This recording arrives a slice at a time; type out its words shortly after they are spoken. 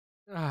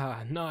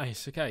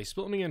Nice. Okay,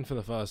 splitting in for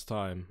the first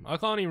time. I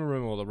can't even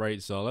remember what the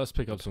rates are. Let's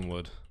pick up some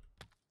wood.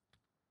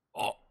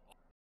 Oh.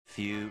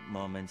 Few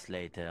moments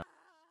later.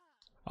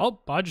 Oh,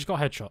 I just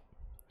got headshot.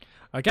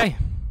 Okay.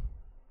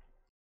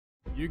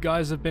 You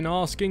guys have been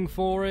asking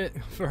for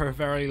it for a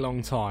very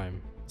long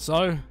time.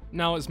 So,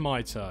 now it's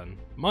my turn.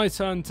 My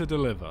turn to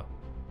deliver.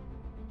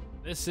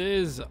 This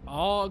is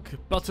ARK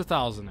but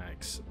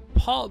 1000X.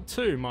 Part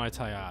 2, might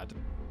I add.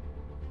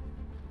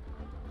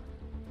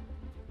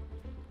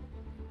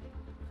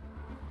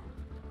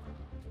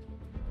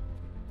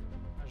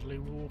 Casually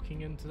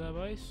walking into their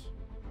base.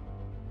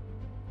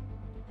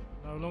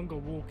 No longer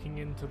walking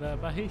into their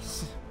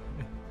base.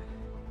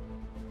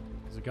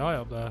 There's a guy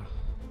up there.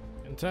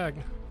 Getting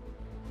tagged.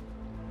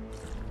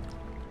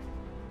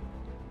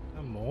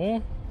 And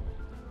more.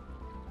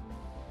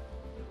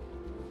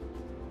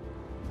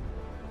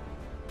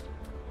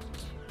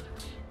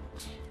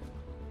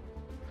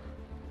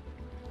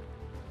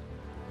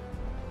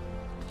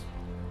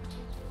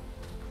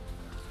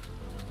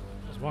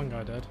 There's one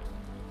guy dead.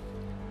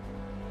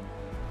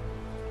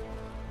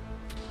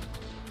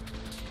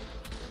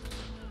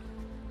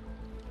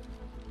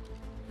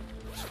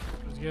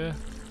 Yeah.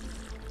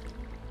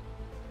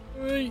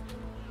 Wait.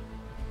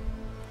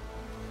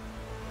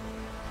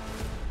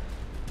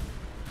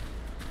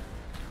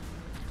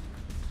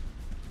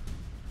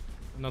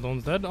 Another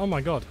one's dead. Oh my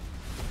god.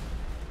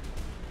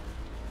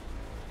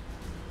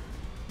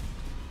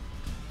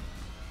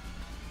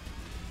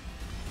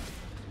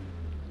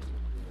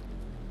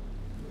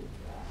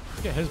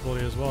 Get his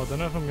body as well. I don't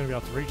know if I'm going to be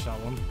able to reach that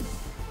one.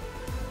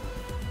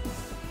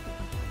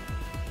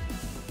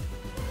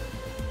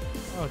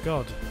 Oh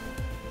god.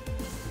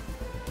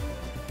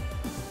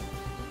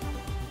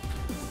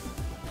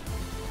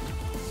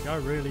 Can I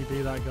really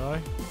be that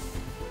guy?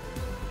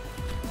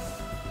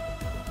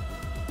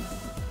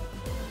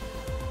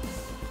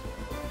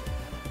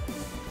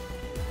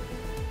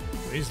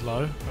 He's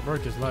low. I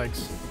broke his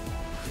legs.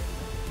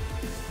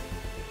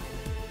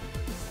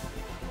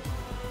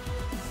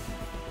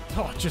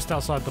 Oh, just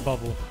outside the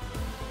bubble.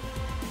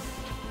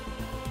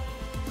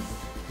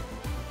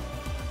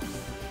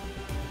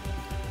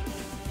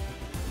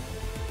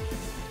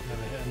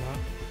 Never hitting that.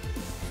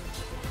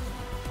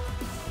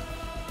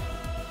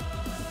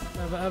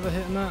 Never ever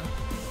hitting that.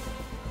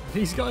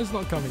 These guys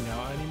not coming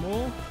out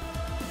anymore?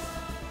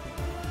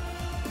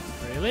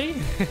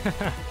 Really?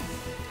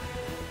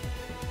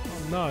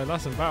 Oh no,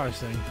 that's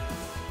embarrassing.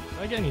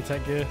 Did I get any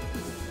tech gear?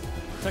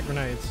 Tech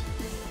grenades.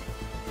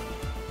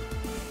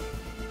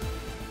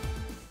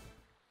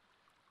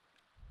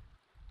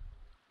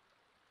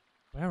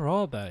 Where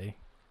are they?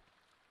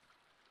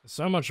 There's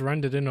so much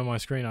rendered in on my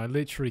screen, I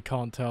literally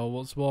can't tell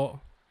what's what.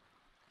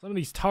 Some of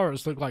these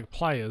turrets look like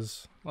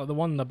players. Like the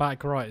one in the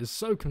back right is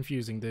so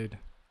confusing, dude.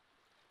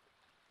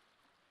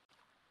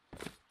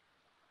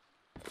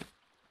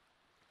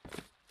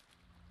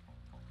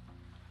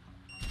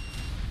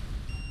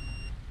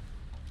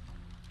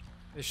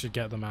 This should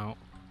get them out.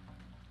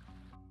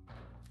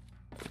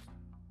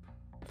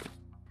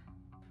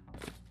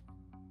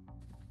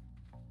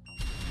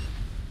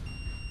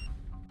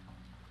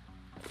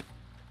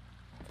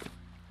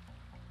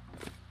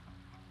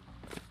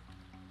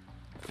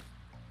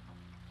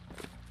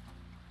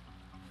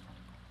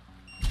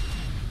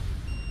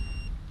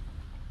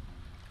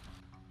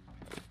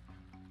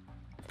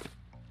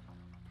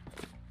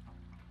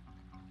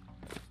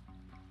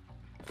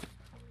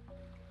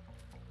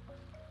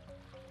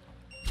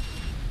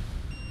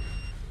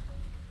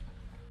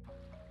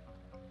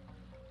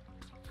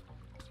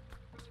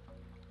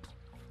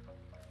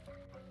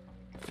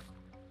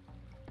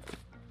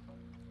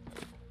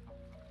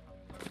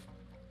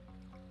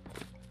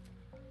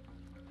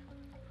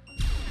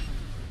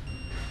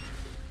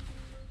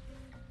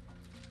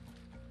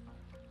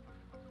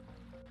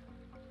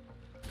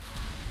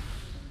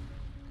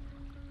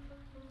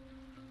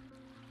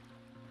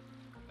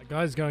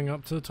 Guy's going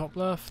up to the top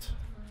left.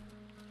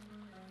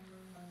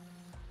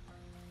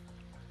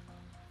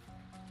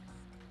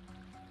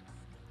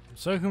 I'm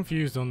so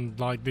confused on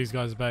like these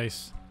guys'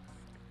 base.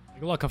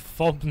 They got like a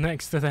fob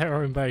next to their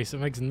own base. It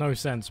makes no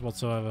sense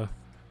whatsoever.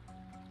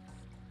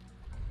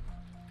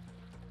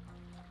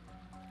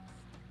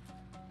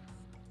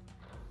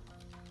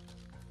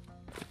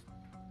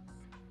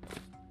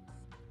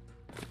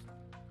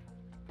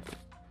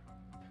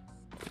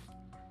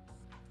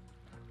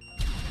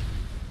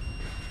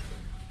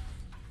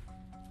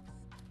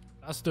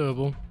 That's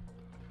doable.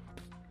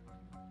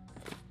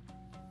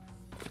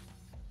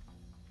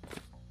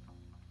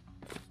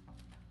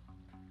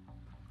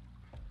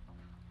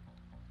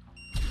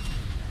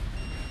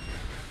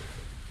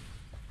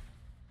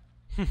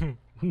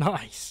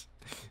 Nice.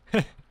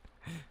 I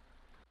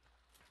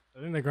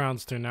think the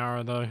ground's too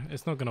narrow though.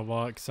 It's not gonna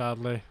work,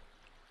 sadly.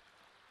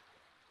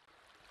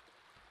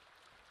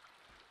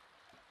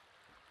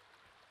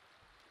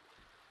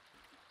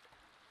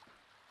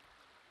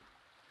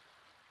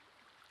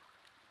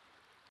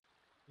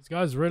 These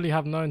guys really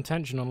have no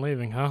intention on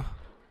leaving, huh?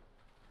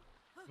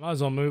 Might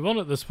as well move on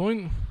at this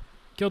point.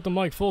 Killed them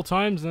like 4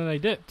 times and then they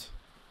dipped.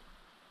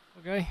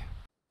 Okay.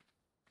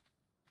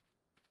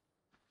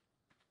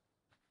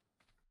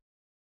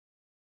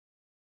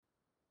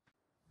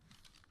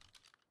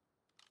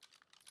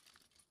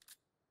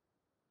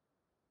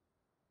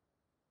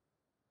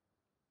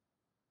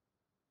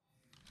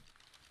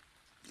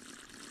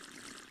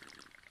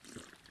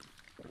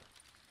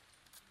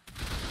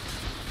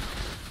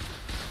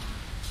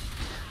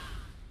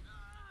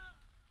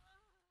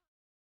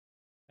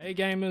 Hey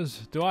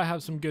gamers, do I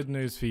have some good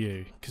news for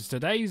you? Because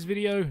today's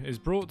video is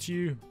brought to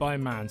you by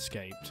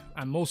Manscaped,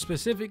 and more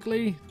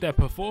specifically, their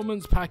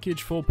Performance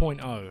Package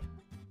 4.0.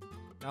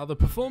 Now the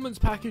Performance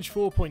Package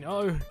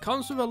 4.0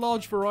 comes with a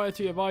large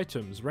variety of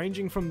items,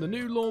 ranging from the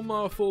new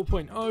Lawnmower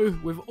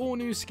 4.0 with all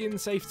new skin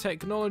safe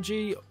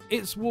technology,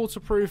 it's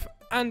waterproof,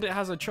 and it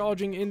has a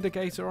charging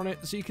indicator on it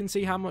so you can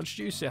see how much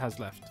juice it has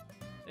left.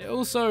 It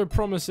also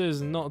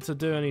promises not to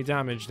do any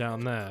damage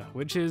down there,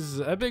 which is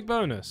a big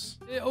bonus.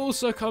 It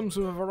also comes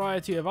with a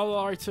variety of other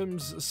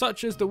items,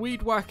 such as the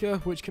Weed Whacker,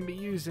 which can be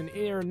used in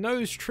ear and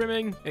nose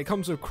trimming. It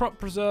comes with Crop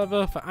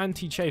Preserver for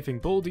anti-chafing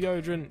ball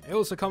deodorant. It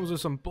also comes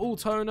with some ball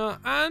toner,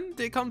 and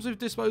it comes with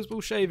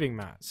disposable shaving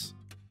mats.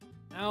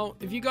 Now,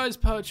 if you guys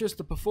purchase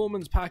the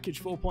Performance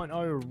Package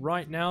 4.0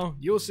 right now,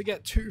 you also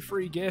get 2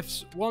 free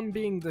gifts, one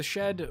being the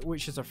Shed,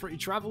 which is a free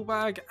travel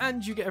bag,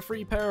 and you get a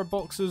free pair of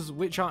boxers,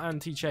 which are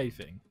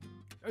anti-chafing.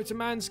 Go to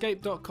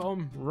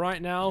manscaped.com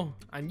right now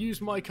and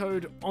use my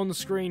code on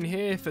screen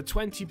here for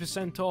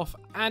 20% off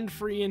and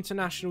free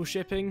international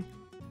shipping.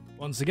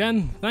 Once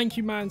again, thank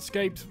you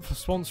Manscaped for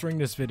sponsoring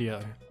this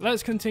video.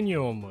 Let's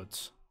continue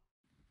onwards.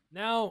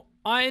 Now,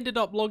 I ended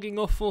up logging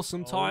off for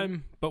some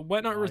time, but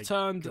when I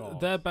returned,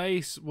 their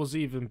base was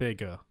even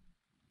bigger.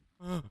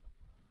 Do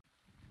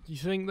you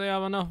think they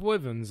have enough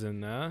wyverns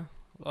in there?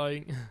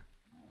 Like,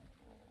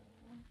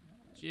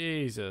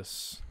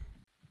 Jesus.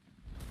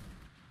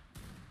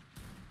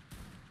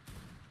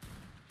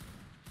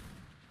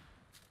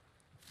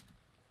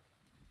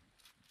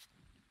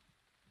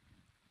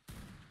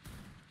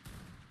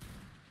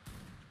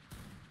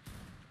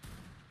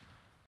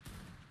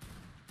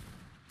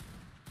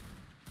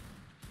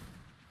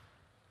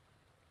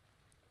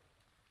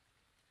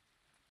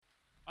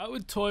 I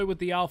would toy with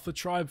the Alpha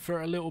Tribe for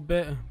a little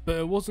bit, but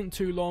it wasn't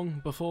too long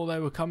before they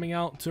were coming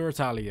out to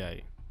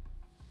retaliate.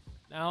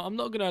 Now, I'm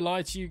not gonna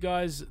lie to you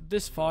guys,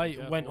 this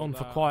fight went on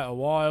for quite a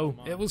while.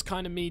 It was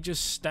kind of me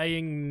just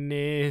staying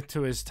near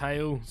to his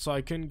tail, so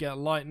I couldn't get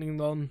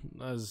lightning on,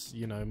 as,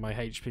 you know, my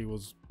HP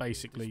was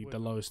basically the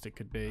lowest it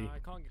could be.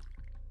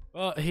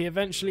 But he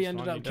eventually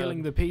ended up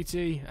killing the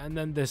PT, and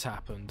then this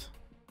happened.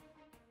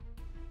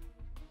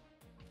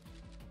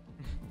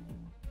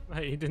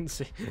 Wait, he didn't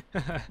see.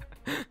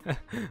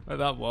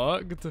 That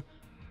worked.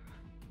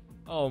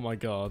 Oh my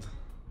god.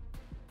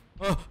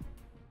 Oh!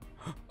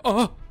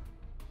 Oh!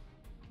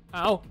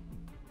 Ow!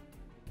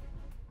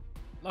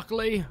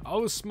 Luckily, I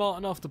was smart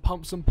enough to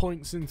pump some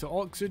points into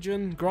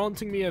oxygen,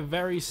 granting me a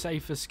very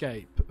safe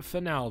escape.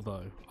 For now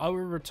though, I will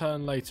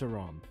return later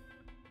on.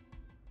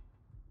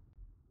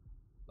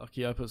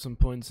 Lucky I put some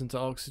points into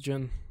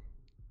oxygen.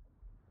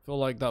 Feel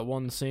like that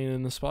one scene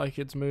in the Spy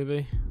Kids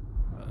movie.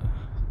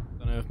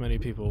 I don't know if many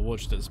people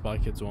watched it, Spy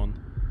Kids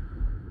 1.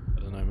 I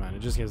don't know, man, it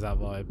just gives that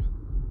vibe.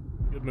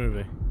 Good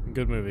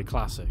movie,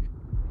 classic.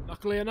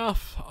 Luckily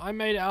enough, I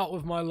made it out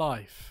with my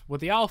life.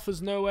 With the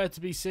alphas nowhere to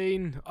be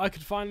seen, I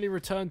could finally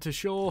return to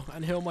shore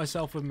and heal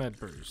myself with med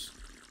brews.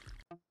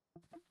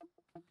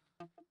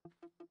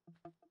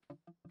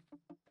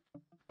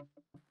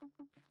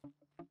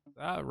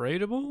 That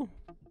raidable?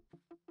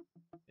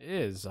 It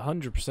is,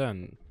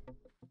 100%.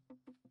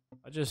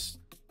 I just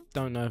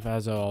don't know if it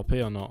has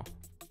ORP or not.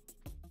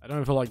 I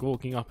don't feel like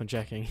walking up and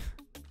checking.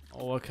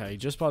 Oh, okay,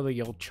 just by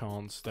the odd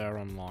chance they're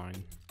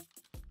online.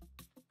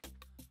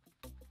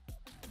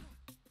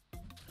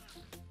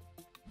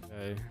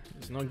 Okay,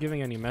 it's not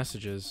giving any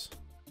messages.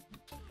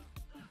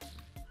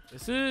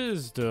 This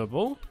is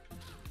doable.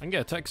 I can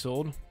get a tech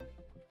sword.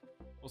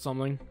 Or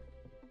something.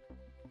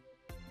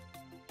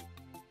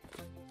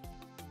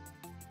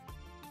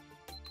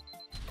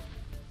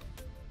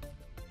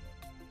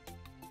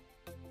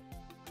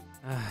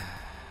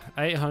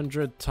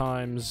 $800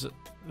 times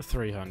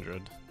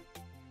 300.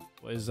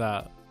 What is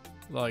that?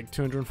 Like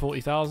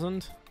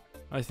 240,000?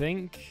 I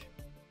think.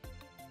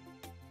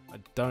 I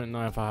don't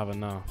know if I have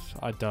enough.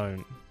 I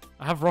don't.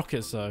 I have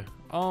rockets though.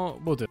 Oh,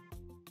 we'll do.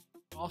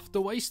 After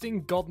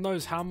wasting God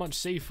knows how much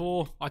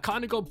C4, I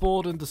kind of got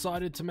bored and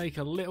decided to make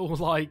a little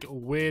like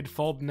weird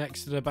fob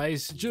next to the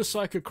base just so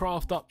I could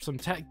craft up some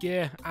tech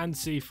gear and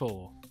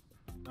C4.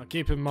 Now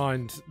keep in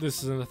mind,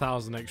 this is an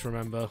 1000x,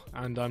 remember,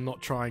 and I'm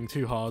not trying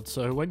too hard,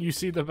 so when you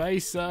see the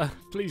base,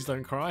 please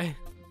don't cry.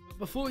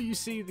 Before you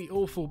see the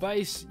awful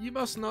base, you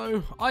must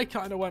know I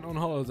kinda went on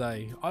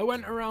holiday. I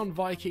went around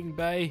Viking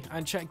Bay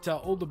and checked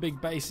out all the big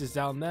bases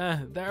down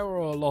there. There were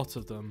a lot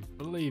of them,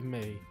 believe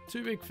me.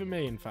 Too big for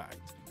me, in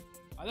fact.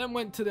 I then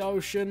went to the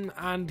ocean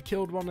and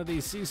killed one of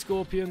these sea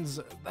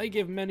scorpions. They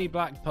give many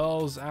black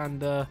pearls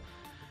and,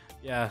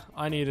 yeah,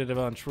 I needed a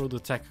bunch for all the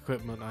tech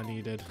equipment I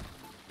needed.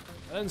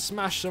 I then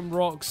smashed some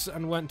rocks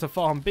and went to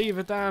farm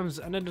beaver dams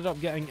and ended up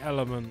getting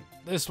element.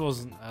 This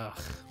wasn't... ugh,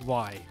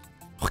 why?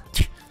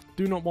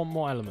 Do not want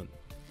more element.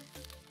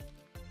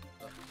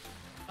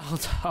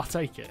 I'll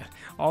take it.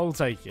 I'll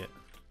take it.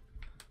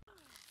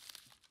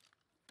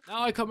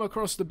 Now I come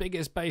across the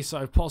biggest base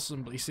I've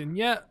possibly seen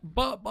yet,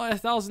 but by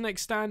 1000x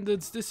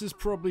standards, this is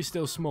probably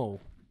still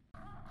small.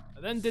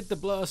 I then did the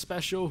blur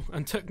special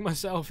and took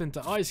myself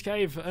into Ice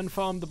Cave and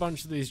farmed a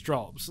bunch of these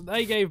drops.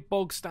 They gave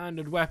bog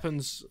standard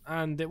weapons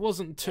and it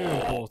wasn't too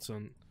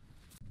important.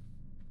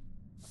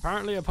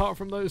 Apparently apart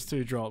from those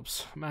 2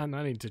 drops. Man,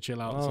 I need to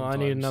chill out sometimes. I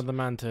need another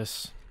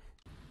mantis.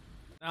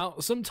 Now,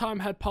 some time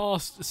had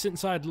passed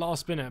since I had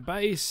last been at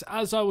base,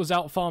 as I was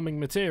out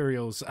farming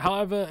materials.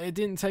 However, it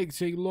didn't take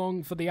too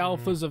long for the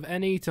alphas of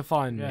any to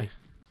find me.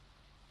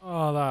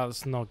 Oh,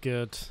 that's not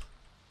good.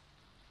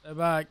 They're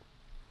back.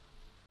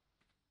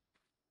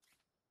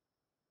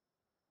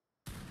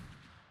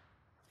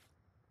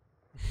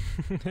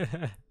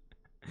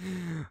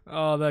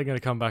 Oh, they're gonna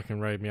come back and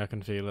raid me, I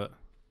can feel it.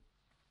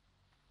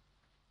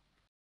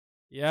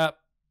 Yep,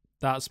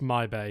 that's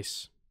my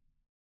base.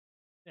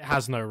 It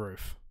has no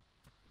roof.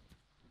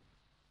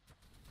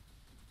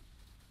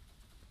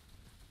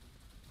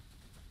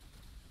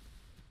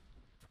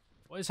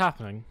 What is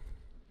happening?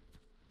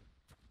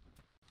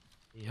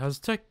 He has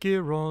tech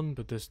gear on,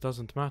 but this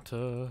doesn't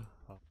matter.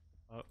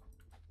 I'll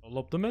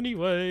lob them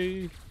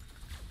anyway.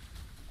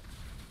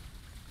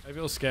 Maybe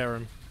it'll scare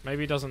him.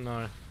 Maybe he doesn't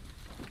know.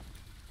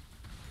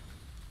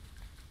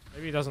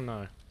 Maybe he doesn't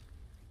know.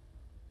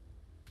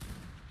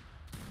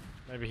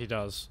 Maybe he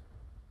does.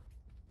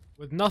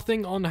 With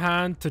nothing on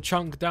hand to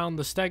chunk down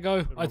the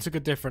stego, I took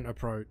a different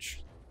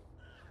approach.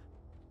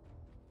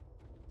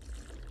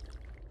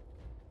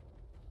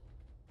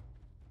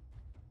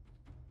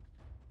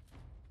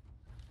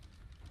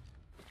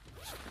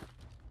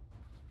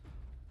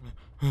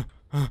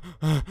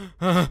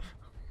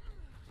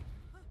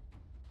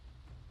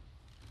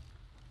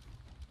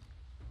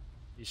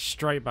 He's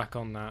straight back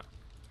on that.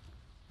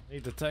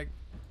 Need the tech.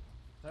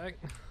 I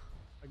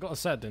got a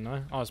set, didn't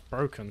I? Oh, it's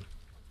broken.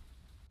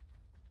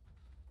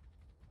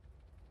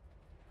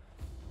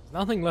 There's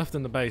nothing left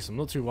in the base. I'm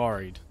not too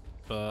worried,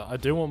 but I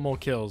do want more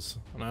kills.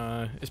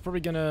 It's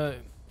probably gonna.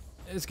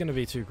 It's gonna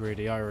be too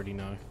greedy. I already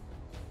know.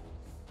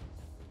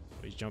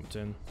 But he's jumped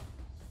in.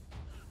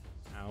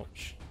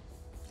 Ouch.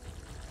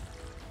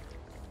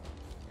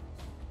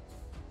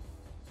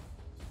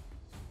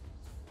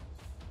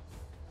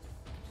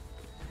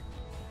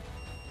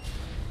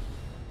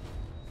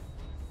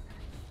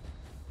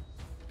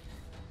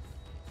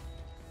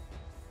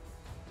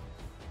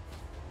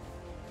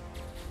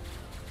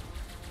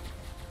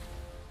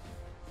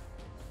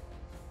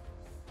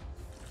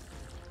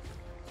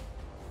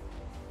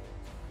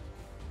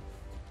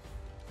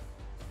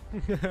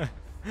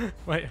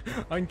 Wait,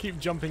 I can keep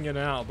jumping in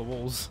and out of the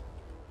walls.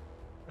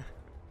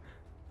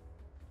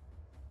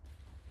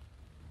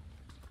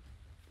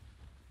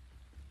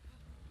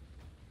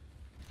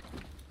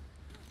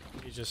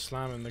 He's just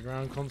slamming the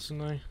ground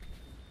constantly.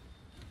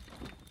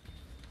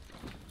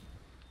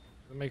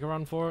 Make a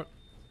run for it.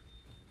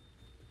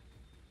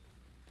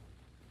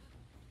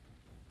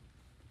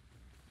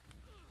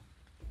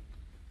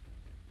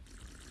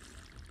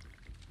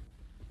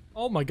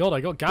 Oh my god,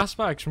 I got gas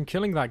bags from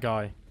killing that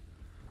guy.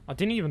 I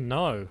didn't even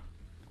know.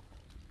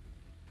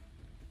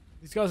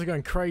 These guys are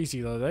going crazy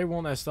though. They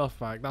want their stuff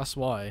back. That's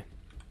why.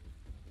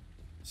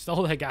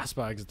 Stole their gas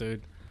bags,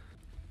 dude.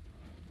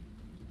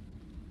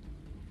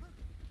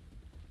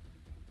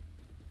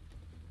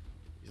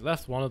 He's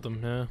left one of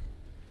them here.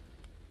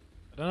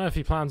 I don't know if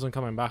he plans on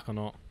coming back or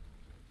not.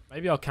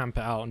 Maybe I'll camp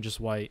it out and just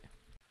wait.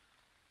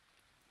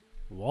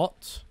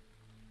 What?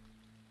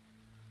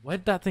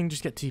 Where'd that thing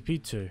just get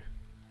TP'd to?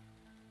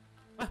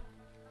 Ah.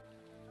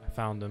 I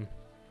found him.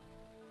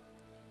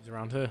 He's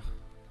around here.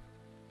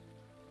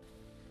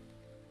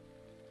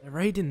 They're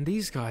raiding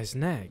these guys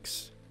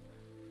next.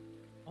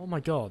 Oh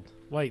my god.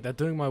 Wait, they're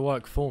doing my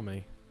work for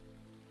me.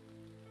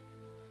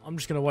 I'm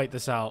just gonna wait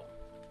this out.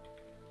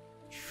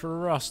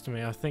 Trust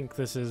me, I think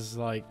this is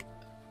like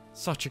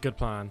such a good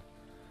plan.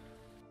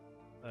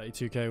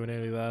 32k, we're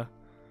nearly there.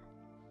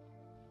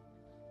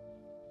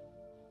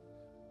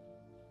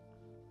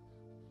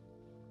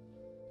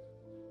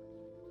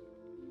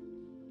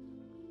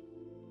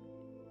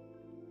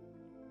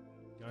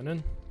 Going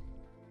in.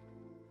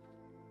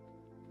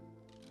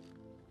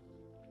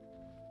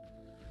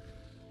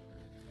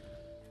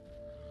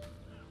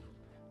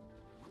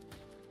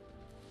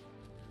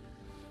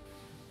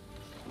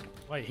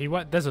 Wait, he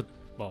went. There's a.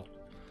 Well,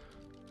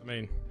 I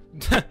mean,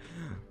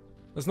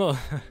 there's not.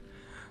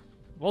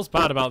 What's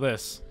bad about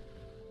this?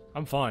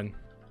 I'm fine.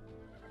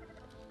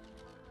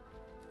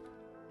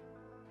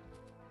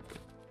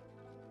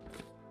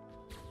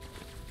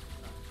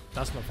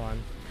 That's not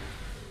fine.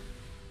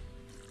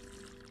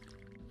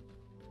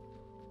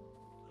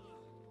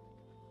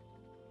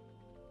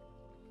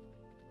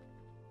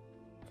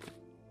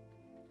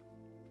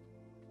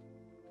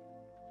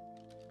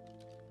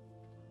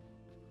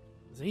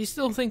 Does he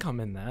still think I'm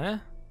in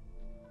there?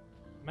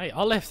 Mate,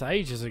 I left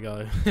ages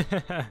ago.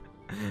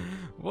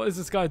 What is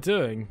this guy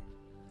doing?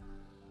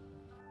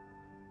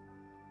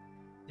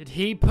 Did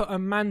he put a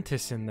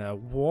mantis in there?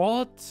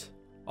 What?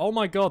 Oh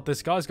my god,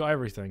 this guy's got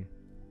everything.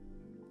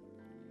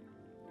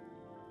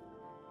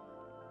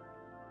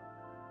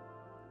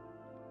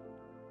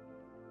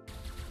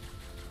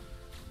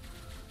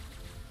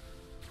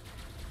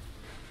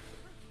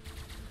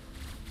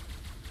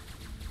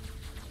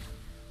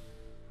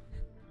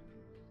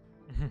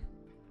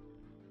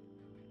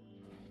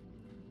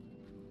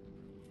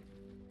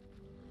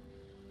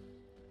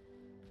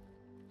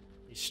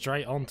 He's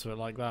straight onto it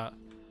like that.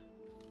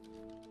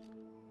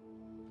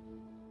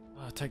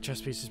 Oh, tech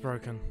chest piece is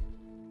broken.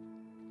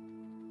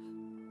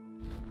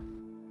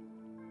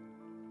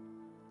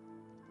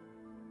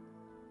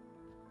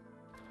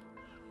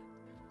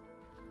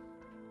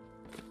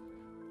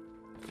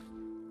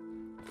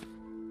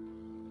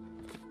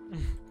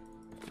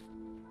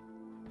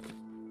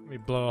 Let me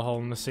blow a hole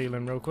in the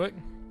ceiling real quick.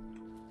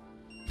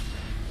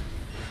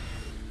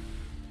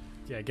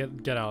 Yeah,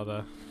 get out of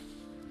there.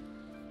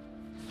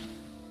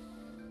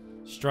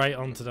 Straight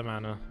onto the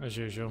manor, as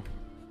usual.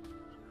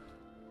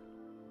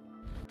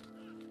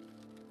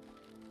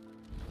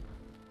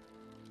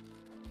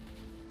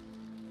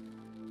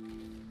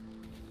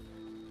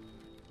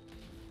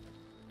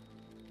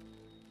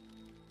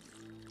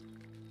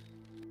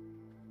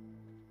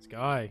 This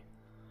guy.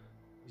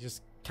 He's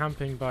just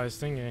camping by his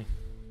thingy.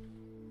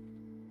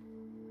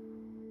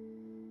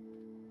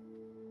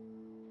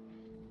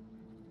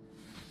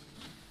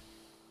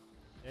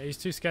 Yeah, he's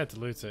too scared to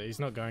loot it. He's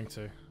not going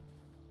to.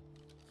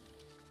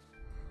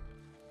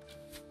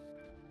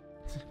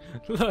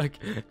 Look!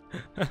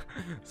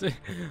 See,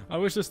 I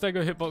wish the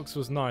stego hitbox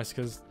was nice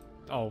because...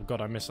 Oh god,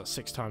 I missed that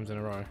 6 times in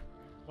a row.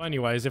 Well,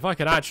 anyways, if I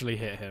could actually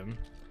hit him,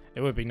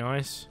 it would be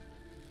nice.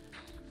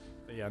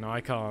 But yeah, no,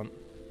 I can't.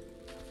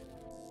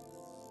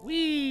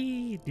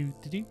 Whee! Do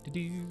do do do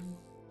do.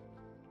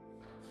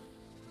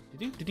 Do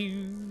do do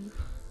do.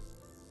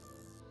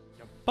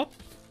 Pop!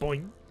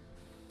 Boing!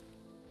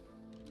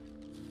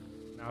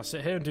 Now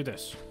sit here and do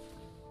this.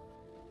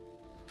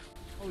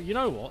 Oh, you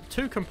know what?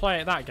 2 can play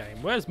at that game.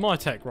 Where's my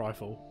tech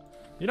rifle?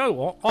 You know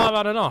what? I've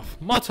had enough.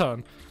 My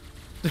turn.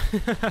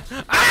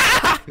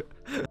 Ah!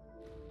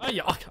 Oh,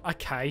 yeah,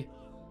 okay.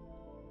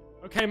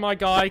 Okay, my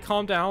guy,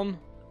 calm down.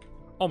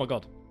 Oh my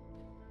god.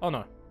 Oh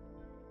no.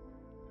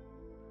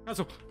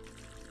 Cancel.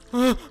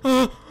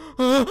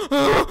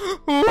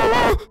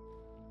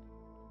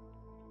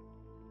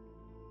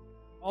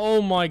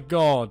 Oh my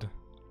god.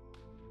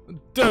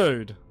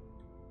 Dude.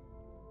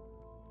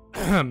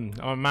 I'm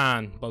a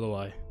man, by the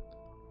way.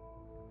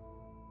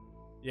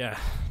 Yeah.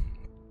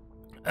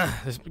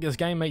 This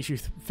game makes you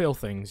feel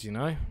things, you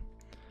know?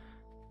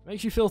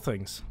 Makes you feel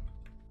things.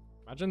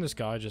 Imagine this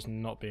guy just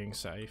not being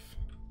safe.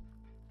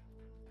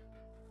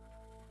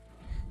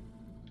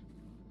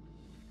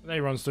 Then he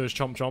runs to his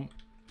chomp chomp.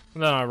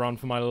 And then I run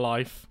for my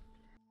life.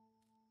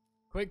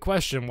 Quick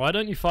question, why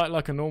don't you fight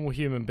like a normal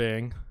human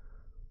being?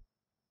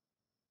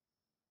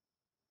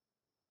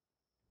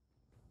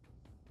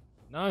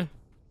 No?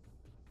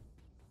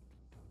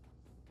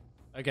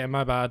 Okay,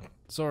 my bad.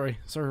 Sorry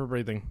for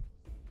breathing.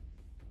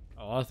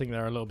 Oh, I think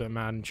they're a little bit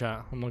mad in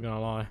chat, I'm not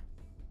gonna lie.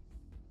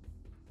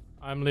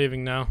 I'm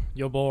leaving now.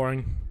 You're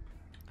boring.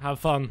 Have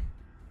fun.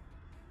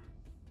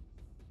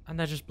 And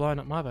they're just blowing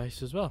up my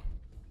base as well.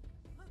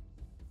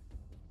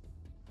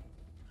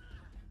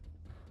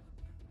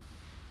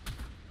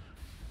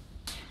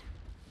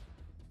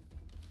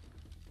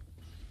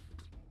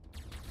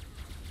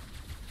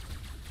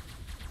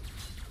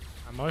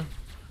 Ammo.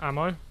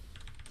 Ammo.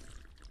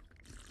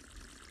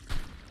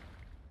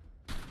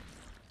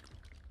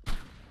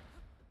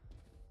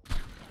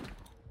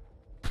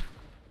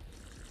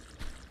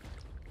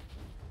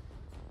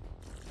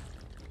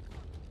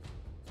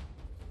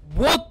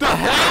 What the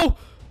hell?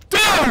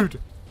 Dude!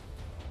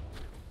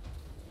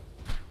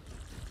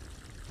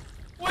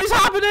 What is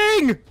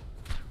happening?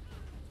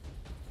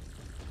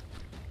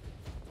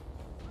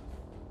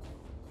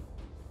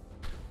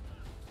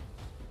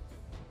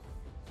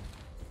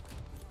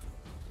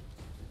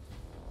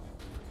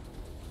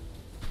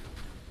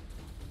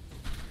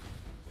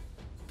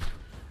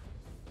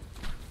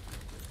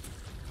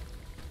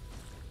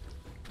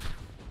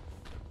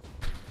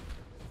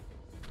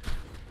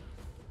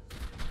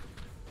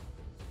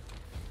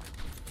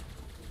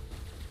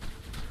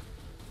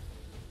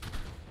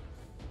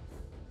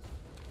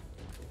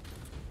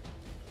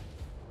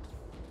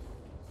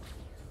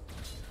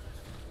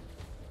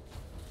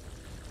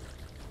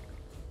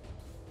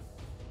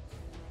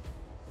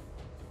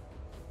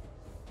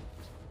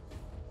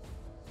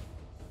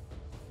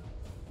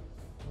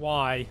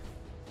 Why?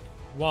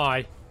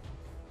 Why?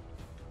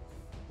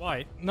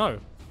 Why? No.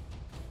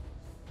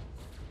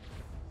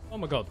 Oh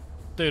my god.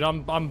 Dude,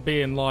 I'm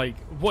being like,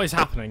 what is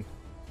happening?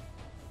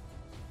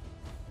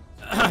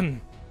 I'm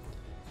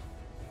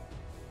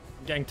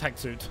getting tech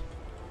suit.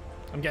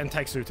 I'm getting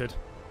tech suited.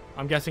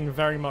 I'm getting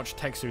very much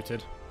tech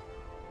suited.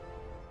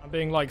 I'm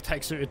being like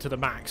tech suited to the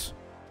max.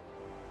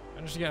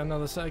 And just get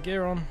another set of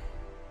gear on.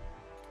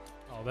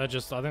 Oh, Oh, they're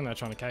just, I think they're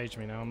trying to cage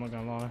me now, I'm not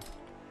gonna lie.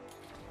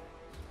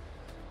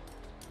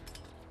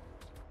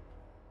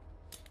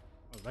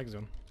 Oh, his leg's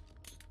gone.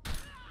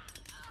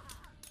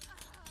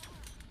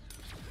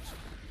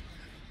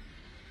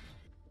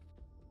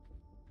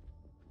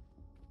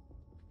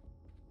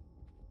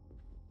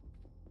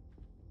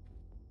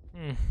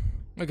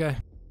 Okay.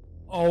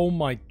 Oh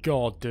my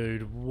god,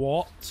 dude.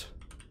 What?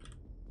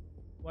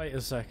 Wait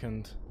a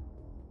second.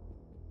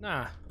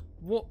 Nah.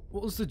 What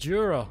was the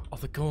Jura? Oh,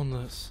 the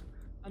gauntlets.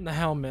 And the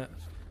helmet.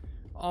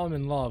 Oh, I'm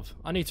in love.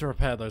 I need to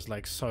repair those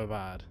legs so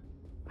bad.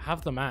 I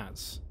have the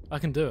mats. I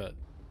can do it.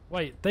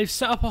 Wait, they've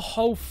set up a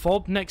whole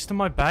fob next to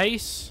my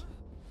base?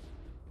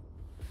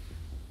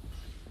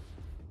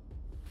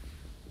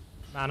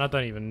 Man, I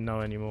don't even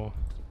know anymore.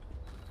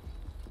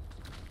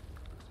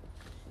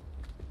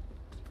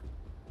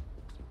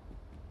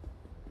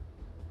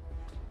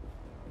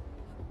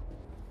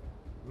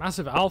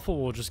 Massive alpha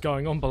war just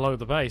going on below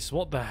the base.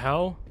 What the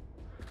hell?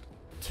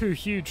 Two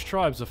huge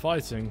tribes are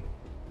fighting.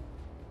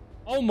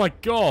 Oh my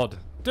god!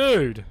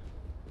 Dude!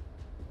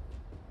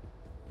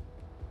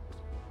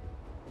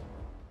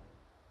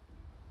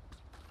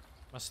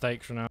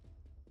 Mistake for now.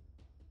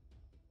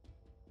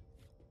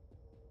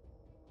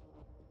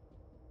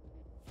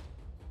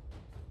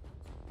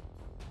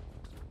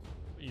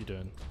 What are you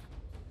doing?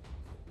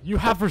 You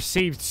have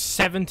received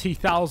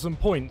 70,000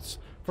 points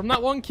from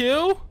that one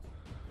kill?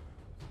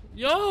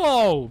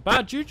 Yo!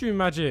 Bad juju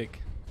magic.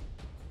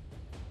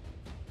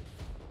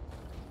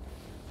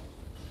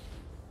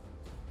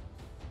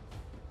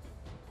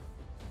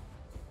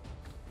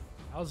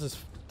 How's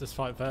this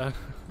fight fair?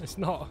 It's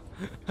not.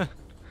 You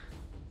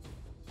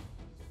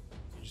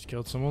just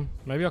killed someone.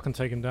 Maybe I can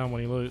take him down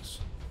when he loots.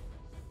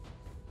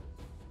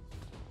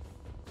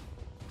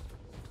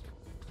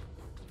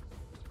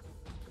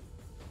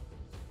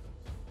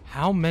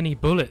 How many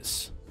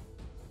bullets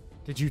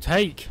did you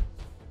take?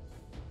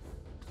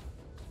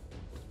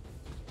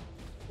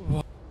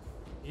 What?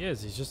 He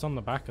is. He's just on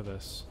the back of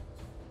this.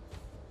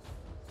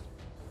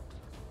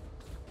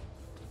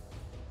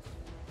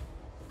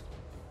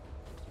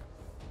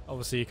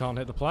 Obviously you can't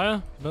hit the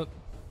player, but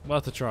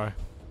worth a try.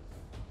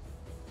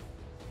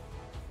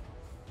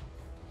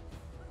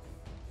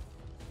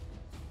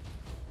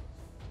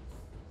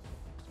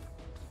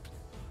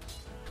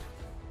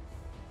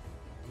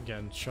 I'm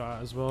getting shot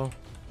at as well.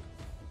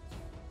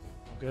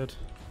 Not good.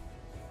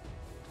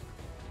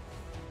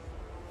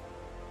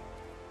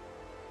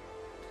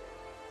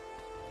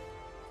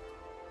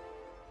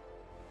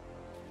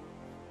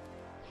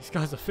 These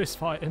guys are fist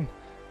fighting.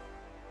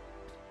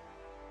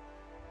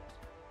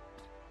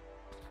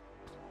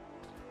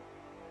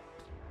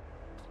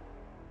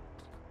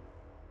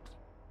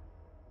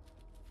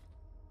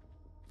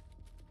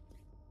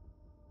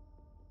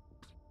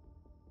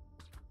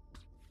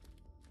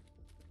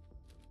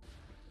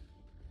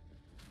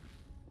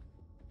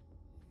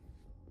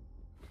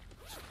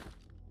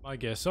 I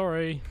guess,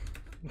 sorry.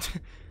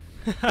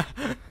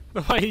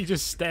 The way he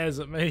just stares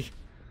at me.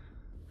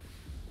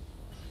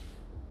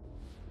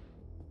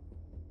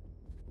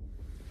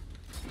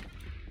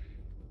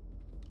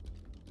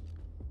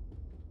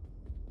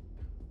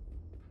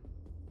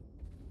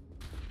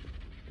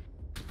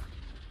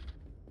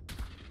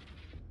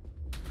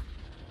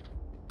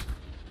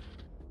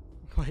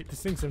 Wait,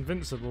 this thing's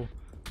invincible.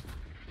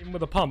 Even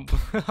with a pump.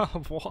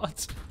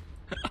 What?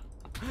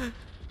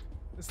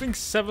 This thing's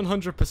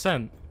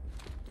 700%.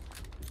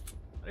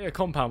 Yeah,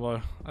 compound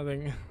blow, I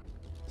think.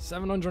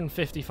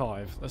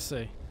 755. Let's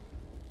see.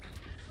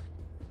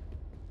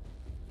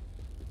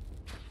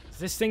 Is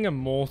this thing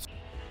immortal?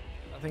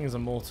 That thing is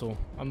immortal.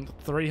 I'm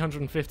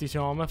 352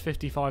 armor,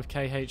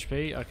 55k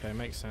HP. Okay,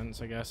 makes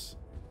sense, I guess.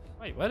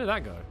 Wait, where did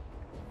that go?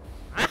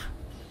 Ah!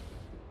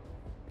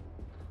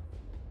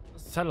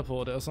 Let's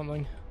teleport it or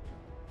something.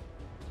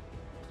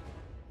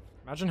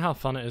 Imagine how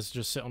fun it is to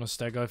just sit on a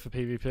stego for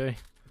PvP.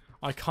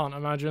 I can't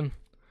imagine.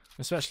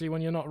 Especially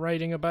when you're not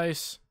raiding a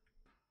base.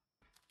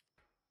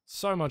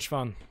 So much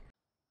fun.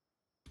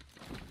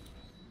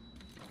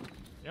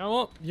 You know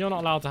what? You're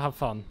not allowed to have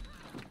fun.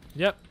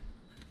 Yep.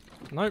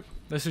 Nope.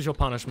 This is your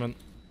punishment.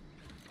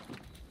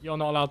 You're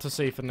not allowed to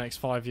see for the next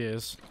 5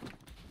 years.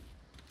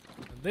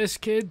 This,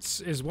 kids,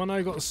 is when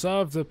I got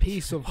served a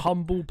piece of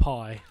humble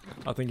pie.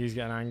 I think he's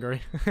getting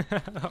angry.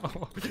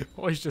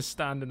 Or he's just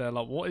standing there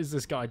like, what is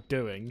this guy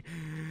doing?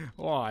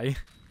 Why?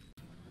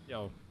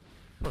 Yo.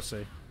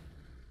 Pussy.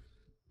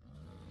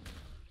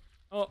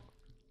 Oh.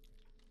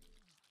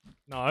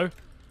 No.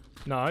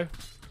 No.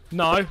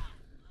 No. If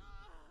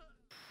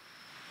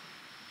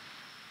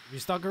you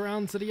stuck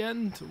around to the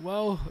end,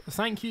 well,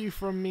 thank you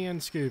from me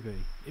and Scooby.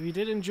 If you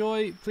did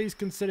enjoy, please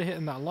consider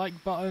hitting that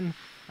like button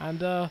and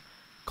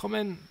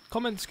comment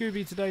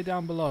Scooby today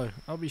down below.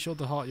 I'll be sure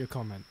to heart your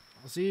comment.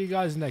 I'll see you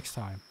guys next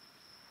time.